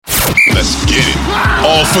Let's get it.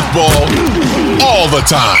 All football, all the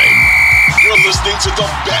time. You're listening to the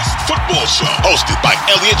best football show, hosted by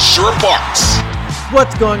Elliot Shore-Parks.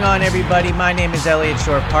 What's going on, everybody? My name is Elliot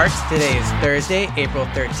Shore-Parks. Today is Thursday, April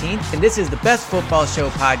 13th, and this is the Best Football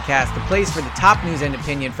Show podcast, the place for the top news and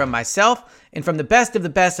opinion from myself and from the best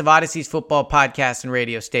of Odyssey's football podcasts and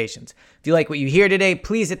radio stations. If you like what you hear today,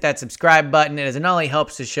 please hit that subscribe button, as it not only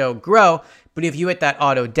helps the show grow, but if you hit that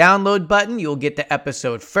auto download button, you'll get the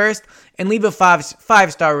episode first, and leave a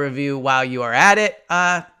five-star review while you are at it,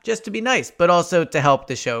 just to be nice, but also to help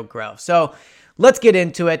the show grow. So let's get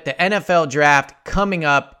into it. The NFL draft coming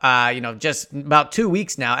up, just about 2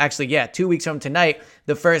 weeks now. Actually, 2 weeks from tonight,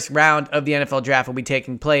 the first round of the NFL draft will be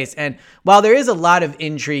taking place. And while there is a lot of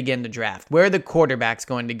intrigue in the draft, where are the quarterbacks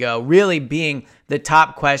going to go, really being the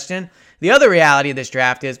top question, the other reality of this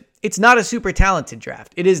draft is it's not a super talented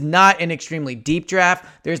draft. It is not an extremely deep draft.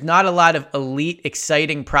 There's not a lot of elite,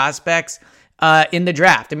 exciting prospects in the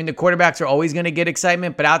draft. I mean, the quarterbacks are always going to get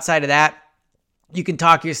excitement, but outside of that, you can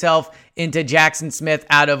talk yourself into Jackson Smith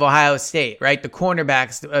out of Ohio State, right? The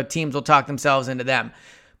cornerbacks, teams will talk themselves into them.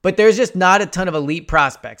 But there's just not a ton of elite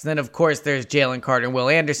prospects. And then, of course, there's Jalen Carter and Will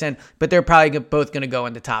Anderson, but they're probably both going to go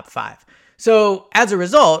in the top 5. So as a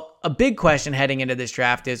result, a big question heading into this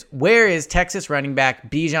draft is, where is Texas running back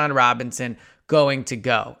Bijan Robinson going to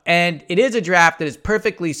go? And it is a draft that is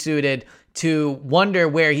perfectly suited to wonder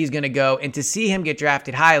where he's going to go and to see him get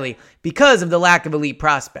drafted highly because of the lack of elite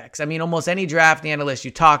prospects. I mean, almost any draft analyst you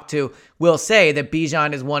talk to will say that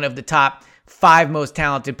Bijan is one of the top 5 most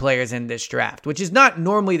talented players in this draft, which is not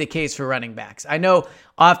normally the case for running backs. I know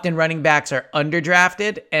often running backs are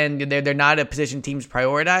underdrafted and they're not a position teams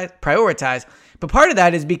prioritize, but part of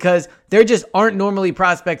that is because there just aren't normally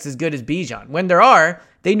prospects as good as Bijan. When there are,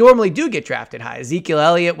 they normally do get drafted high. Ezekiel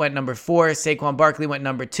Elliott went number 4. Saquon Barkley went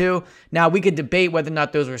number 2. Now, we could debate whether or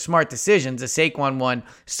not those were smart decisions. The Saquon one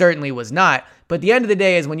certainly was not. But at the end of the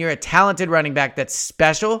day is when you're a talented running back that's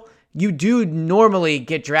special, you do normally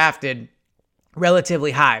get drafted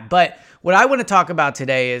relatively high. But what I want to talk about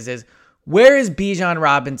today is where is Bijan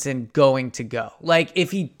Robinson going to go? Like,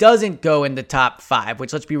 if he doesn't go in the top 5,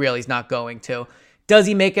 which let's be real, he's not going to, does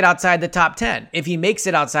he make it outside the top 10? If he makes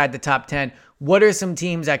it outside the top 10, what are some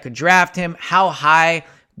teams that could draft him? How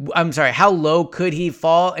low could he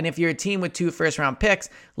fall? And if you're a team with 2 first-round picks,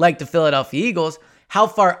 like the Philadelphia Eagles, how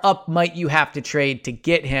far up might you have to trade to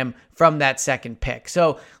get him from that second pick?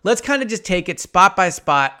 So let's kind of just take it spot by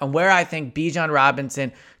spot on where I think Bijan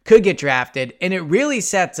Robinson could get drafted. And it really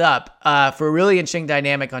sets up for a really interesting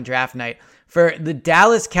dynamic on draft night for the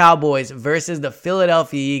Dallas Cowboys versus the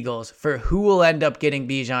Philadelphia Eagles for who will end up getting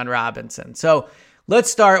Bijan Robinson. So let's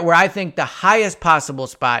start where I think the highest possible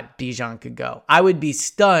spot Bijan could go. I would be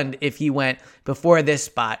stunned if he went before this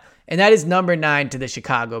spot, and that is number 9 to the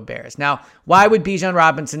Chicago Bears. Now, why would Bijan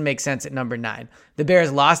Robinson make sense at number 9? The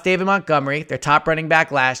Bears lost David Montgomery, their top running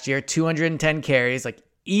back last year, 210 carries, like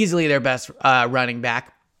easily their best running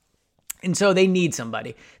back. And so they need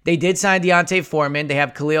somebody. They did sign Deontay Foreman. They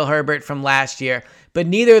have Khalil Herbert from last year, but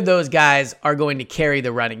neither of those guys are going to carry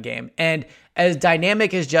the running game. And as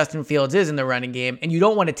dynamic as Justin Fields is in the running game, and you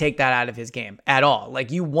don't want to take that out of his game at all.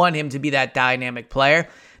 Like, you want him to be that dynamic player.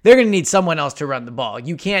 They're going to need someone else to run the ball.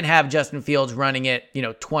 You can't have Justin Fields running it,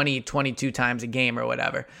 20, 22 times a game or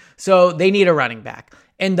whatever. So they need a running back.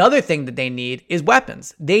 And the other thing that they need is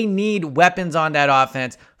weapons. They need weapons on that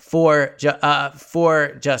offense for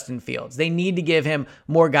Justin Fields. They need to give him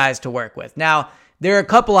more guys to work with. Now, there are a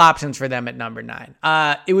couple options for them at number 9.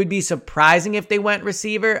 It would be surprising if they went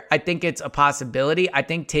receiver. I think it's a possibility. I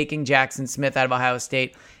think taking Jackson Smith out of Ohio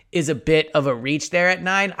State is a bit of a reach there at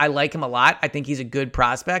 9. I like him a lot. I think he's a good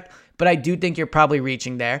prospect, but I do think you're probably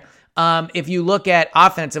reaching there. If you look at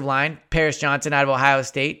offensive line, Paris Johnson out of Ohio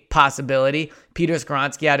State, possibility. Peter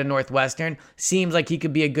Skoronski out of Northwestern, seems like he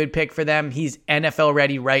could be a good pick for them. He's NFL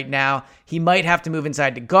ready right now. He might have to move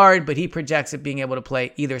inside to guard, but he projects at being able to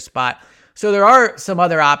play either spot. So there are some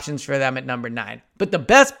other options for them at number 9. But the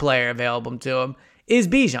best player available to him is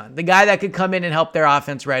Bijan, the guy that could come in and help their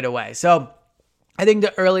offense right away. So I think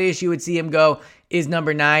the earliest you would see him go is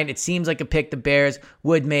number 9. It seems like a pick the Bears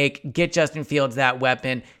would make. Get Justin Fields that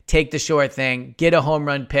weapon, take the sure thing, get a home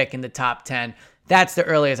run pick in the top 10. That's the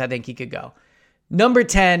earliest I think he could go. Number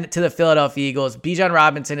 10 to the Philadelphia Eagles. Bijan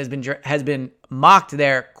Robinson has been mocked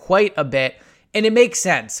there quite a bit, and it makes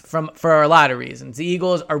sense for a lot of reasons. The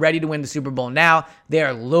Eagles are ready to win the Super Bowl now. They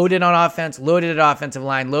are loaded on offense, loaded at offensive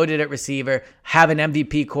line, loaded at receiver, have an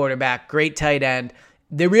MVP quarterback, great tight end.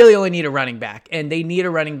 They really only need a running back, and they need a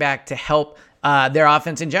running back to help their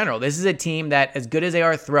offense in general. This is a team that, as good as they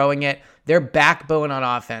are throwing it, their backbone on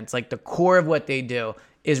offense, like the core of what they do,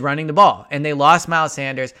 is running the ball. And they lost Miles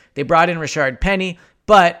Sanders. They brought in Rashard Penny,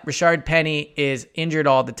 but Rashard Penny is injured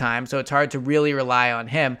all the time, so it's hard to really rely on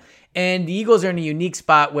him. And the Eagles are in a unique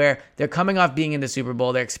spot where they're coming off being in the Super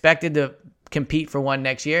Bowl. They're expected to compete for one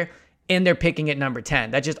next year, and they're picking at number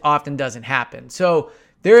 10. That just often doesn't happen. So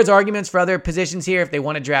there's arguments for other positions here if they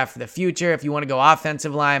want to draft for the future. If you want to go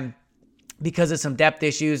offensive line because of some depth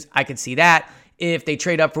issues, I could see that. If they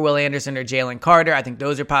trade up for Will Anderson or Jalen Carter, I think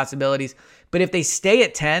those are possibilities. But if they stay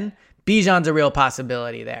at 10, Bijan's a real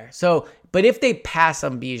possibility there. But if they pass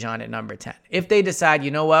on Bijan at number 10, if they decide,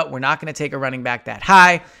 you know what, we're not going to take a running back that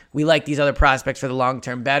high, we like these other prospects for the long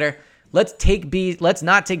term better, let's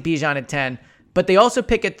not take Bijan at 10, but they also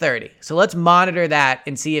pick at 30. So let's monitor that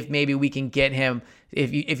and see if maybe we can get him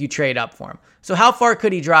if you trade up for him. So how far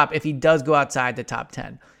could he drop if he does go outside the top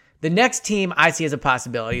 10? The next team I see as a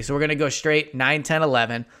possibility, so we're going to go straight 9, 10,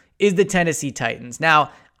 11, is the Tennessee Titans.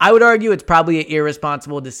 Now, I would argue it's probably an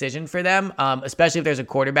irresponsible decision for them, especially if there's a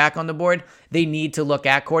quarterback on the board. They need to look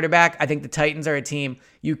at quarterback. I think the Titans are a team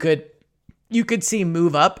you could see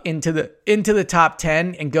move up into the top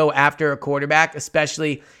 10 and go after a quarterback,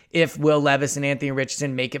 especially if Will Levis and Anthony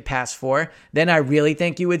Richardson make it past 4. Then I really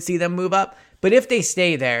think you would see them move up. But if they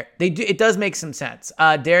stay there, it does make some sense.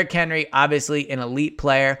 Derrick Henry, obviously an elite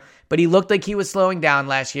player, but he looked like he was slowing down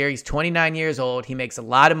last year. He's 29 years old. He makes a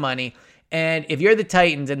lot of money. And if you're the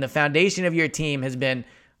Titans and the foundation of your team has been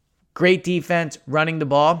great defense, running the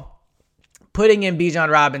ball, putting in Bijan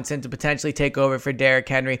Robinson to potentially take over for Derrick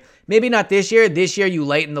Henry, maybe not this year. This year you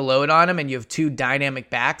lighten the load on him and you have 2 dynamic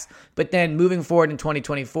backs. But then moving forward in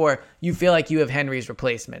 2024, you feel like you have Henry's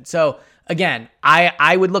replacement. So again,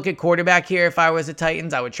 I would look at quarterback here if I was the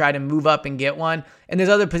Titans. I would try to move up and get one. And there's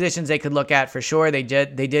other positions they could look at for sure. They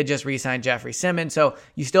did just re-sign Jeffrey Simmons. So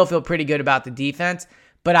you still feel pretty good about the defense.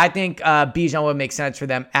 But I think Bijan would make sense for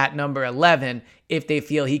them at number 11 if they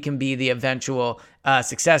feel he can be the eventual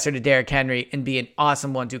successor to Derrick Henry and be an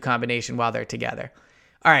awesome 1-2 combination while they're together.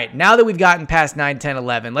 All right, now that we've gotten past 9, 10,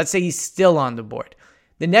 11, let's say he's still on the board.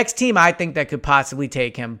 The next team I think that could possibly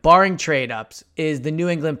take him, barring trade-ups, is the New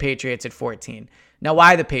England Patriots at 14. Now,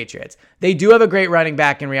 why the Patriots? They do have a great running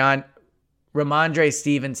back in Ramondre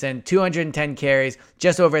Stevenson, 210 carries,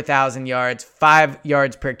 just over 1,000 yards, 5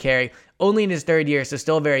 yards per carry, only in his 3rd year, so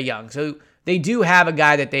still very young. So they do have a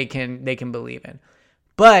guy that they can believe in.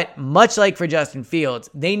 But much like for Justin Fields,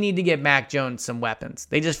 they need to get Mac Jones some weapons.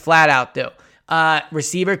 They just flat out do.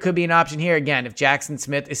 Receiver could be an option here. Again, if Jackson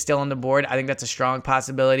Smith is still on the board, I think that's a strong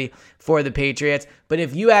possibility for the Patriots. But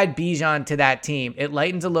if you add Bijan to that team, it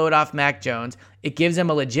lightens the load off Mac Jones. It gives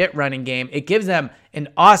them a legit running game. It gives them an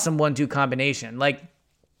awesome 1-2 combination. Like,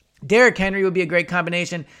 Derrick Henry would be a great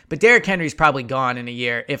combination, but Derrick Henry's probably gone in a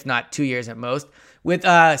year, if not 2 years at most. With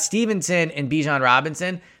Stevenson and Bijan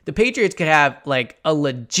Robinson, the Patriots could have like a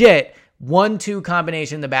legit 1-2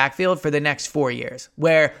 combination in the backfield for the next 4 years,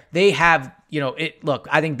 where they have, look,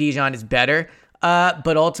 I think Bijan is better,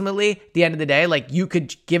 but ultimately, at the end of the day, like, you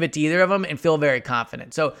could give it to either of them and feel very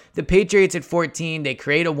confident. So the Patriots at 14, they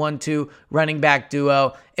create a 1-2 running back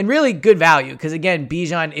duo, and really good value, because again,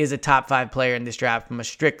 Bijan is a top 5 player in this draft from a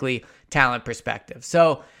strictly talent perspective.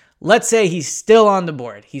 So let's say he's still on the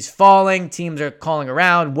board. He's falling. Teams are calling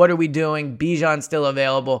around. What are we doing? Bijan's still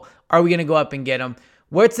available. Are we going to go up and get him?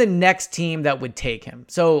 What's the next team that would take him?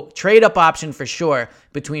 So trade up option for sure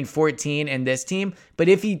between 14 and this team. But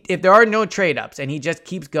if there are no trade ups and he just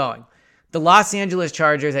keeps going, the Los Angeles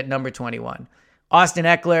Chargers at number 21. Austin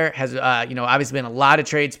Eckler has, obviously been a lot of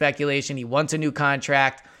trade speculation. He wants a new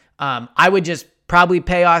contract. I would just probably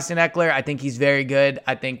pay Austin Eckler. I think he's very good.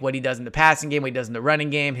 I think what he does in the passing game, what he does in the running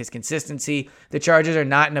game, his consistency, the Chargers are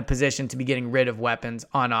not in a position to be getting rid of weapons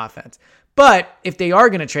on offense. But if they are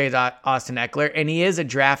going to trade Austin Eckler, and he is a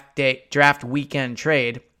draft weekend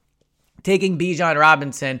trade, taking Bijan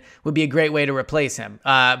Robinson would be a great way to replace him.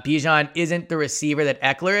 Bijan isn't the receiver that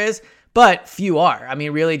Eckler is, but few are. I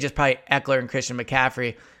mean, really just probably Eckler and Christian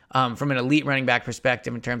McCaffrey from an elite running back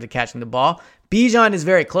perspective in terms of catching the ball. Bijan is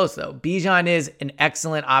very close, though. Bijan is an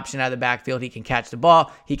excellent option out of the backfield. He can catch the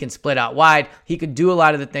ball. He can split out wide. He could do a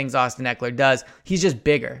lot of the things Austin Eckler does. He's just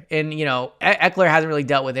bigger. And, Eckler hasn't really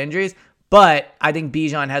dealt with injuries, but I think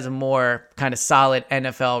Bijan has a more kind of solid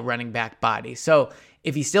NFL running back body. So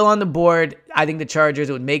if he's still on the board, I think the Chargers,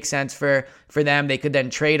 it would make sense for them. They could then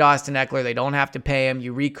trade Austin Eckler. They don't have to pay him.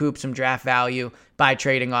 You recoup some draft value by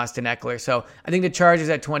trading Austin Eckler. So I think the Chargers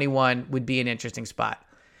at 21 would be an interesting spot.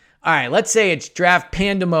 All right, let's say it's draft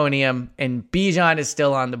pandemonium and Bijan is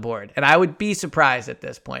still on the board. And I would be surprised at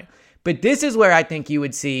this point. But this is where I think you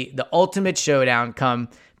would see the ultimate showdown come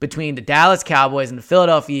between the Dallas Cowboys and the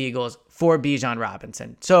Philadelphia Eagles for Bijan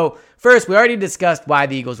Robinson. So first, we already discussed why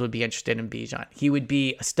the Eagles would be interested in Bijan. He would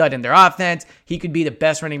be a stud in their offense. He could be the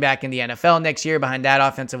best running back in the NFL next year behind that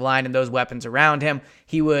offensive line and those weapons around him.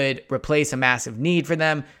 He would replace a massive need for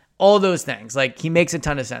them. All those things. Like, he makes a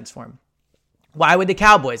ton of sense for him. Why would the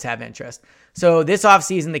Cowboys have interest? So this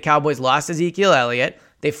offseason, the Cowboys lost Ezekiel Elliott.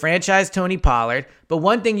 They franchised Tony Pollard. But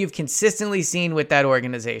one thing you've consistently seen with that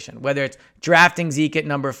organization, whether it's drafting Zeke at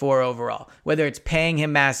number 4 overall, whether it's paying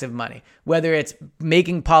him massive money, whether it's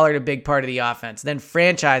making Pollard a big part of the offense, then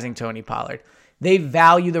franchising Tony Pollard, they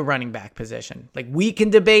value the running back position. Like, we can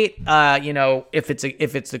debate, if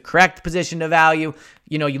it's the correct position to value.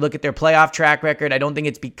 You look at their playoff track record. I don't think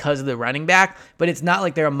it's because of the running back, but it's not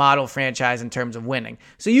like they're a model franchise in terms of winning.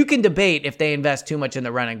 So you can debate if they invest too much in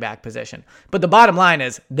the running back position. But the bottom line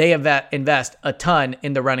is they invest a ton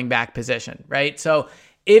in the running back position, right? So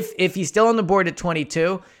if he's still on the board at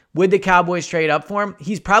 22, would the Cowboys trade up for him?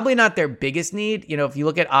 He's probably not their biggest need. If you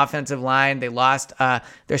look at offensive line, they lost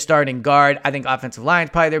their starting guard. I think offensive line is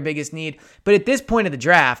probably their biggest need. But at this point of the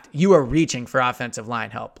draft, you are reaching for offensive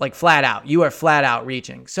line help, like flat out. You are flat out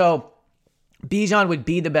reaching. So Bijan would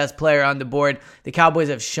be the best player on the board. The Cowboys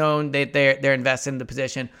have shown that they're invested in the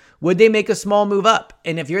position. Would they make a small move up?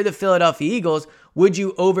 And if you're the Philadelphia Eagles, would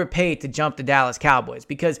you overpay to jump the Dallas Cowboys?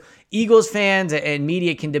 Because Eagles fans and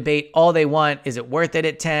media can debate all they want. Is it worth it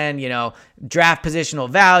at 10? Draft positional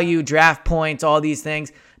value, draft points, all these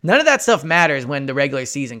things. None of that stuff matters when the regular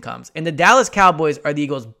season comes. And the Dallas Cowboys are the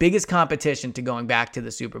Eagles' biggest competition to going back to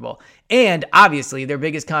the Super Bowl. And obviously their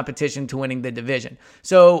biggest competition to winning the division.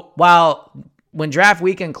 So when draft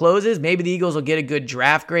weekend closes, maybe the Eagles will get a good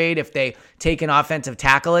draft grade if they take an offensive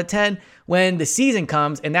tackle at 10. When the season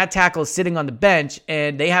comes and that tackle is sitting on the bench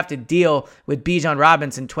and they have to deal with Bijan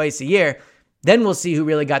Robinson twice a year, then we'll see who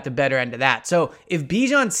really got the better end of that. So if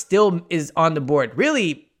Bijan still is on the board,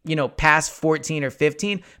 really, past 14 or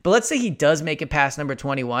 15, but let's say he does make it past number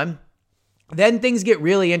 21, then things get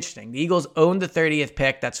really interesting. The Eagles own the 30th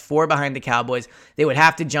pick. That's 4 behind the Cowboys. They would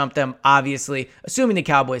have to jump them, obviously, assuming the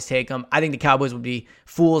Cowboys take him. I think the Cowboys would be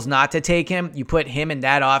fools not to take him. You put him in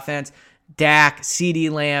that offense, Dak, CeeDee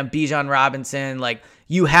Lamb, Bijan Robinson, like,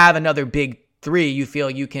 you have another big 3 you feel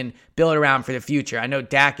you can build around for the future. I know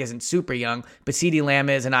Dak isn't super young, but CeeDee Lamb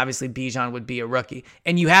is, and obviously Bijan would be a rookie.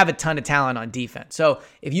 And you have a ton of talent on defense. So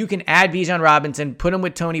if you can add Bijan Robinson, put him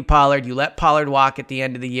with Tony Pollard, you let Pollard walk at the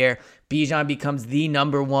end of the year, Bijan becomes the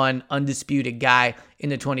number 1 undisputed guy in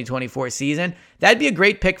the 2024 season, that'd be a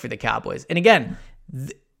great pick for the Cowboys. And again,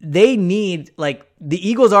 they need, the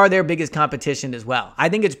Eagles are their biggest competition as well. I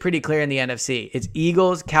think it's pretty clear in the NFC. It's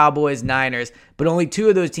Eagles, Cowboys, Niners, but only 2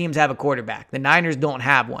 of those teams have a quarterback. The Niners don't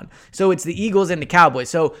have one. So it's the Eagles and the Cowboys.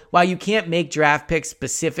 So while you can't make draft picks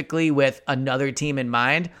specifically with another team in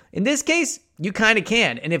mind, in this case, you kind of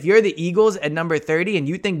can. And if you're the Eagles at number 30 and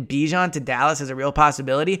you think Bijan to Dallas is a real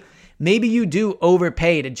possibility, maybe you do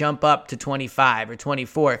overpay to jump up to 25 or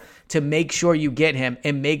 24 to make sure you get him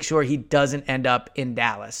and make sure he doesn't end up in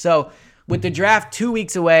Dallas. So with the draft 2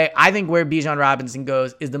 weeks away, I think where Bijan Robinson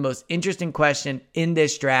goes is the most interesting question in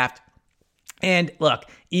this draft. And look,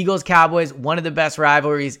 Eagles-Cowboys, one of the best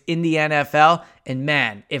rivalries in the NFL. And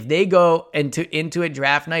man, if they go into a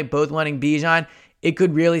draft night both wanting Bijan, it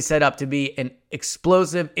could really set up to be an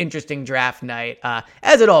explosive, interesting draft night,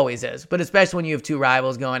 as it always is. But especially when you have 2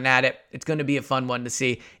 rivals going at it, it's going to be a fun one to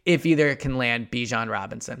see if either can land Bijan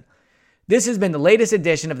Robinson. This has been the latest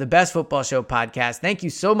edition of the Best Football Show podcast. Thank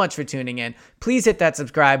you so much for tuning in. Please hit that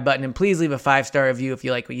subscribe button and please leave a 5-star review if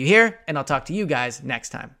you like what you hear, and I'll talk to you guys next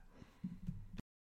time.